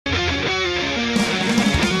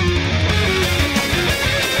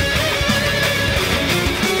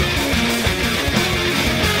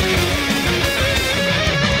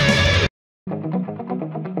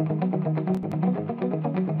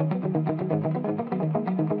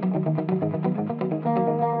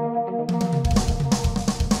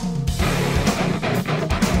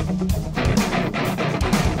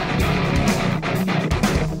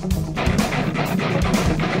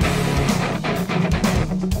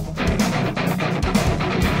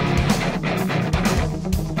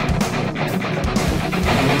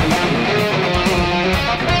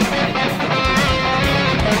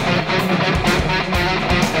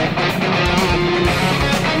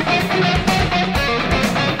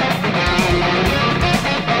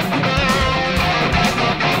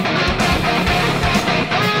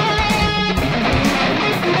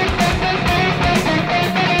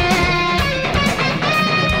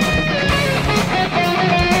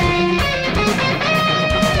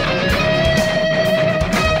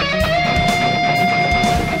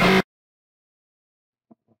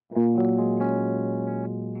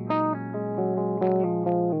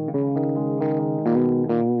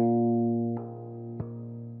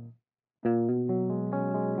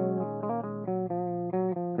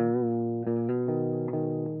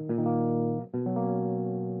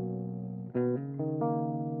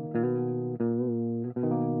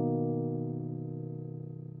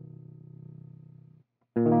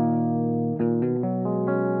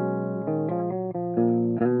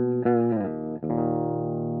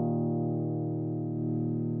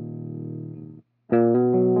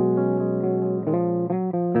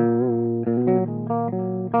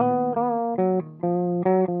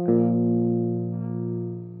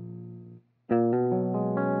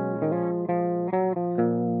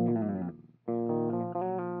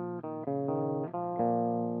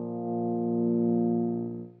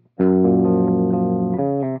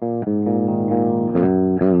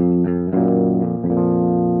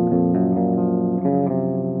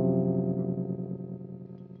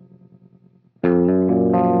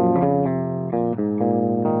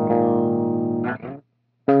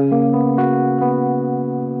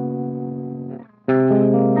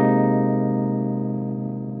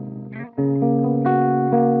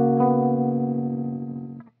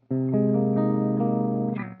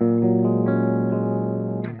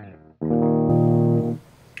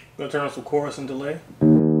Gonna turn on some chorus and delay.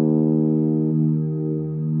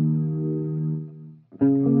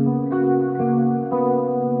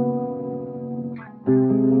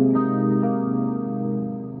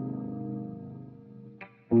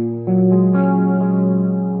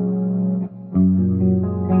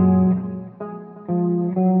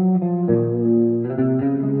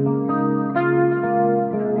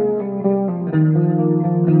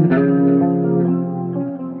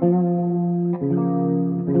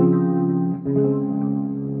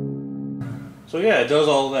 So yeah, it does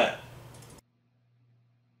all of that.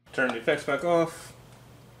 Turn the effects back off.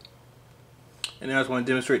 And now I just want to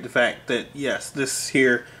demonstrate the fact that yes, this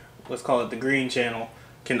here, let's call it the green channel,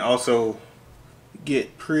 can also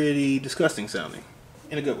get pretty disgusting sounding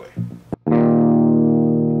in a good way.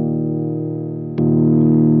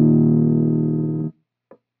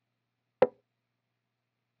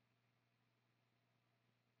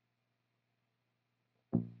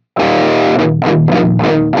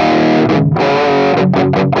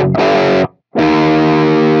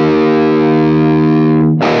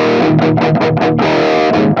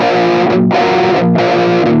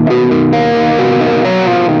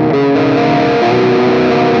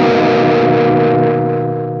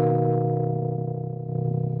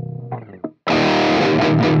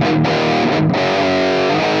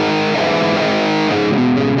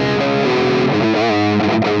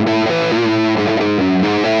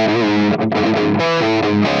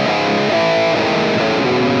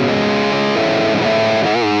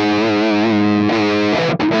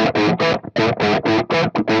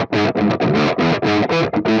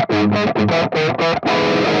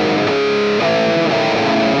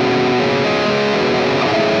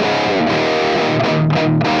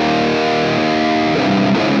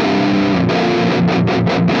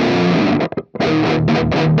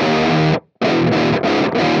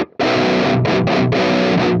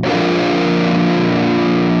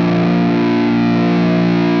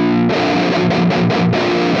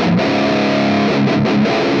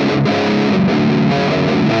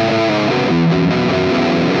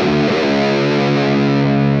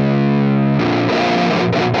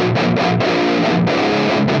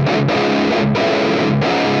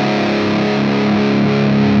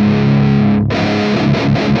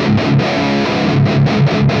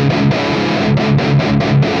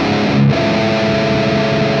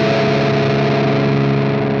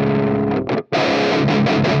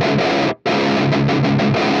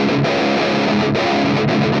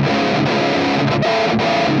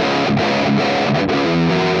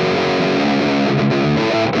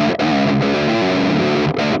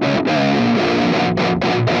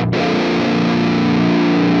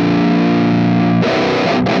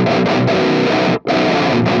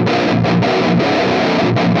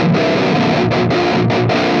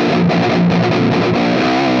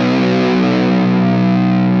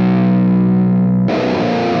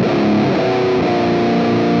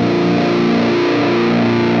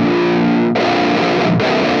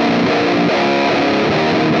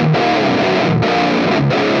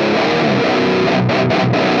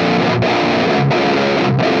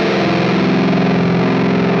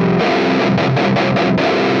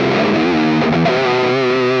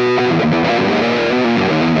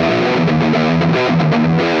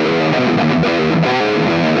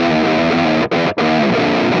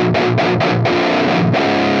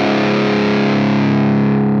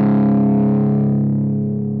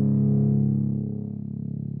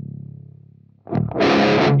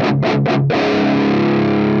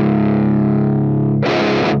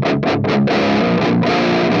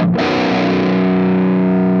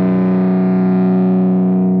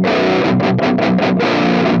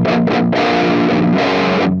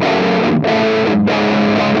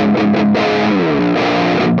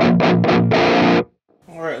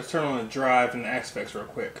 Turn on the drive and the aspects real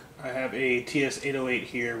quick. I have a TS-808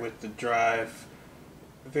 here with the drive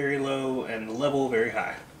very low and the level very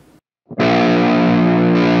high.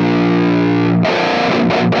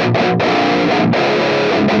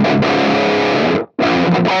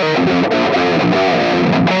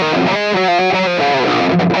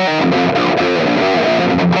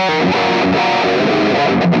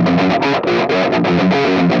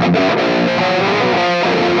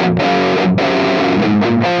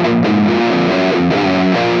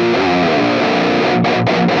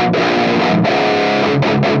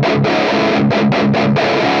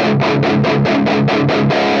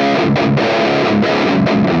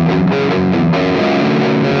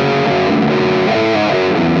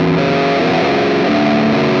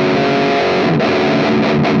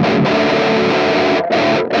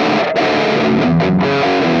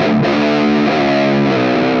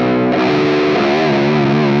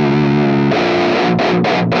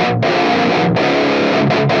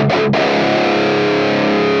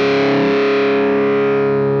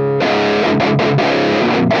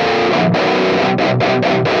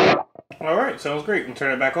 Alright, sounds great. We'll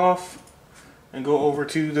turn it back off and go over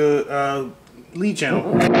to the lead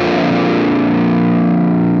channel.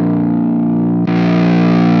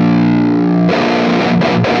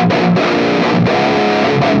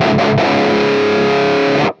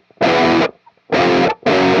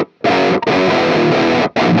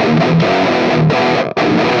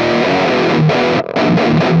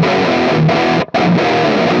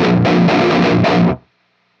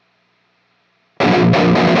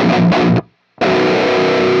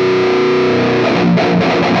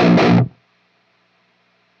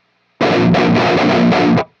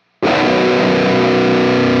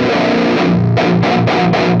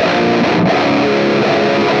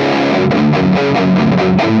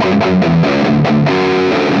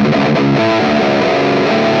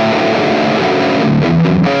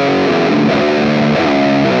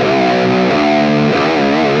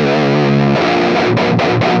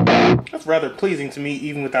 Rather pleasing to me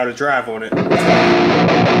even without a drive on it.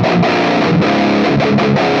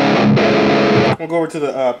 We'll go over to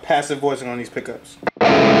the passive voicing on these pickups.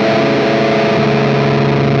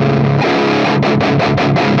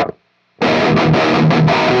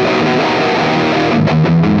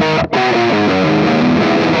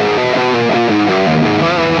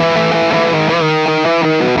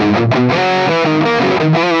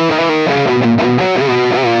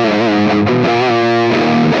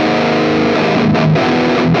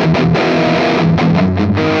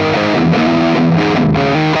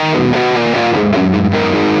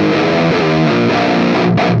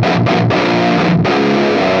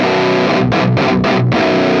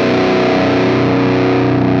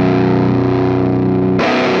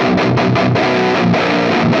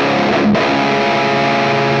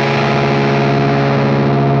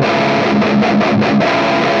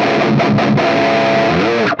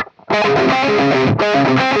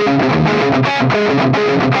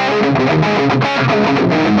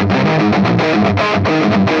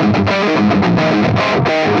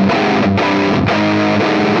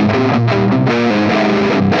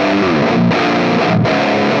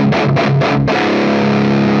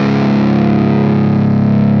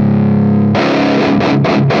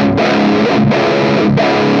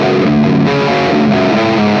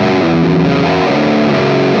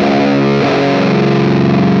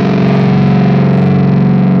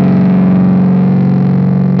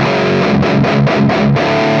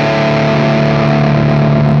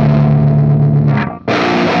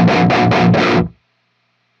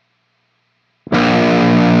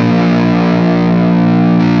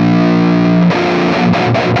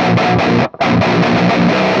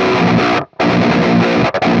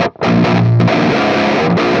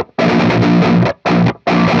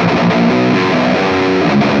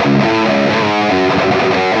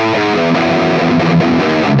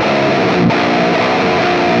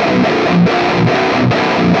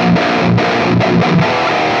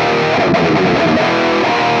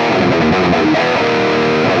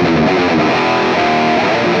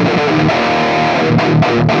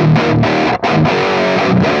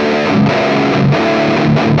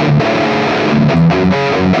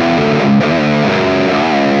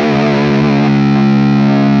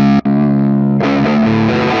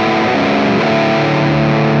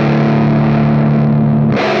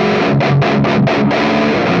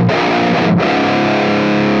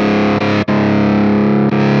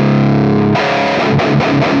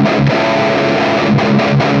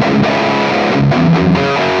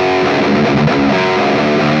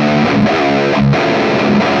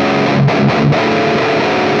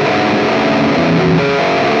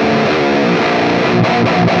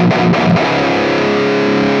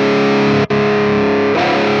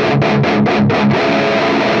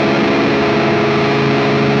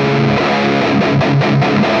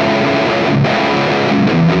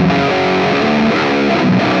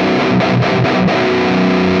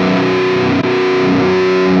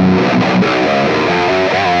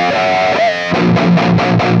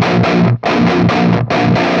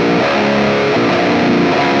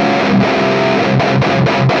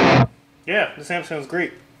 Yeah, this amp sounds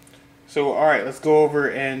great. So, alright, let's go over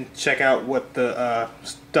and check out what the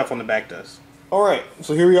stuff on the back does. Alright,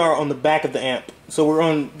 so here we are on the back of the amp. So we're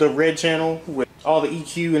on the red channel with all the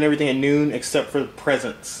EQ and everything at noon except for the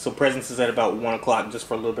presence. So presence is at about 1 o'clock just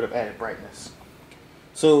for a little bit of added brightness.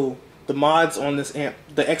 So the mods on this amp,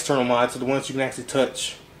 the external mods, so the ones you can actually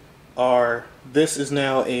touch, are, this is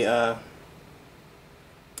now he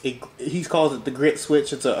calls it the grit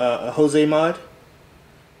switch. It's a Jose mod.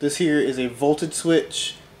 This here is a voltage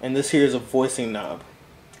switch, and this here is a voicing knob.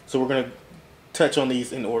 So we're going to touch on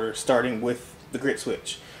these in order, starting with the grit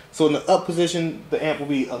switch. So in the up position, the amp will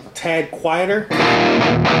be a tad quieter.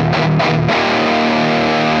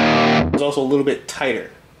 also a little bit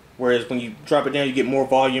tighter. Whereas when you drop it down, you get more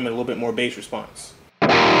volume and a little bit more bass response.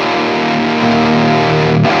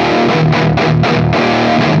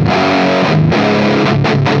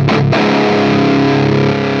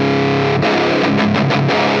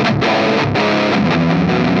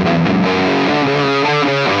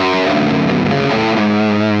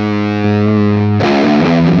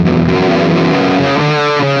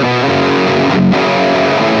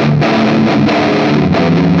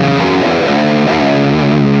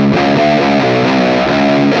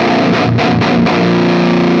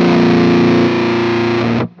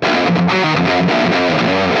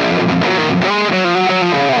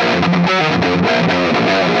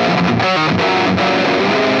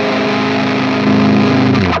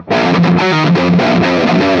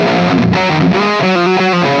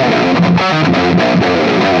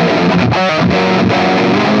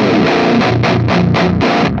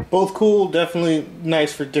 Both cool, definitely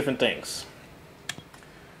nice for different things.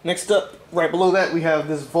 Next up, right below that, we have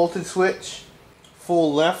this voltage switch.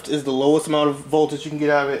 Full left is the lowest amount of voltage you can get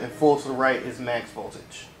out of it, and full to the right is max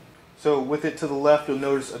voltage. So with it to the left, you'll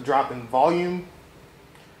notice a drop in volume,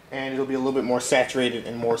 and it'll be a little bit more saturated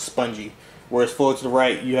and more spongy. Whereas full to the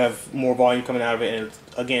right, you have more volume coming out of it, and it,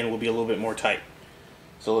 again, will be a little bit more tight.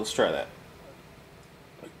 So let's try that.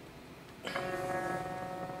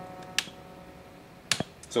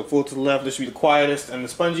 So full to the left, this should be the quietest and the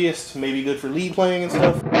spongiest, maybe good for lead playing and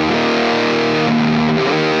stuff.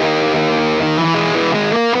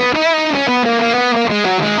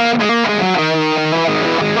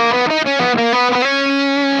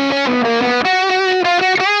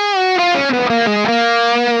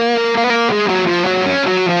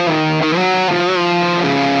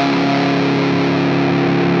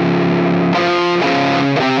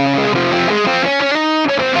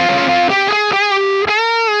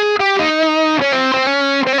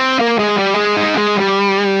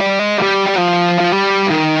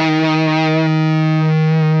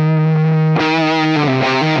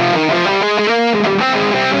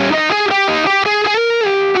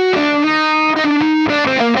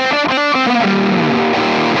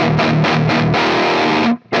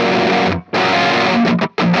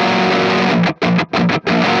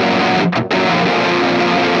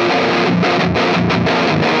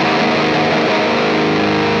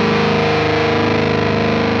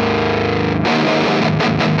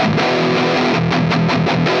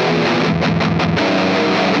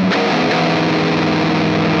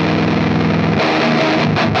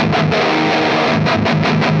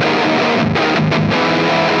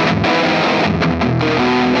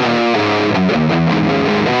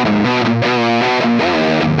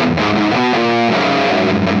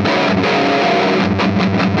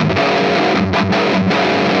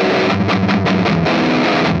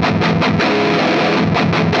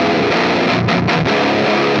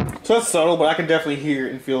 So that's subtle, but I can definitely hear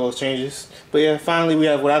and feel those changes. But yeah, finally we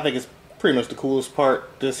have what I think is pretty much the coolest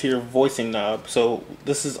part, this here voicing knob. So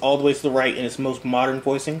this is all the way to the right in its most modern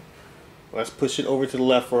voicing. Let's push it over to the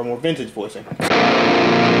left for a more vintage voicing.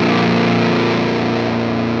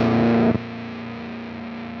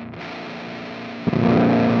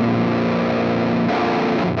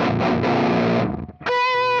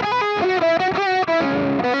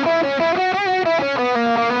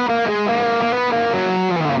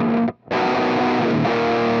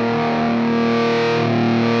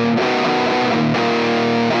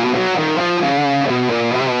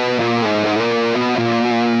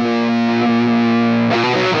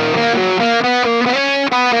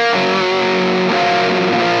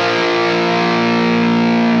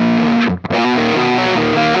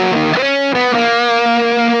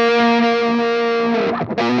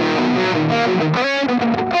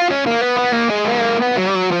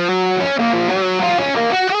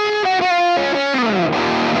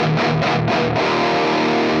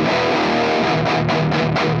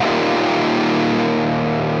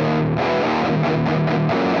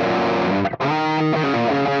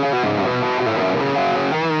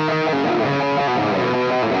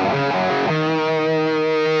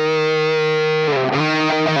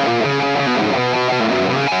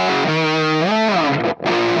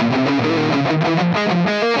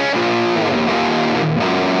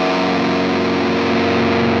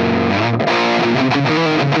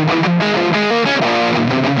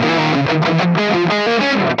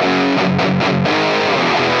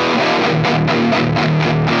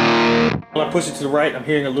 When I push it to the right, I'm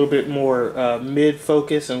hearing a little bit more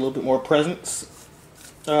mid-focus and a little bit more presence.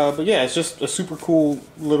 But yeah, it's just a super cool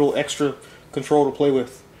little extra control to play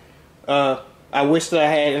with. I wish that I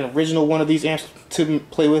had an original one of these amps to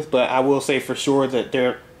play with, but I will say for sure that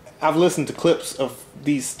they're I've listened to clips of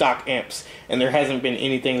these stock amps, and there hasn't been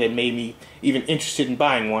anything that made me even interested in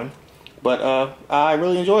buying one. But I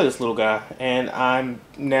really enjoy this little guy, and I'm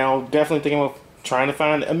now definitely thinking of trying to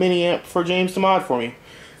find a mini amp for James to mod for me.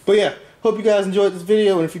 But yeah, hope you guys enjoyed this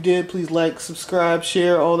video, and if you did, please like, subscribe,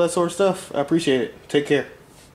 share, all that sort of stuff. I appreciate it. Take care.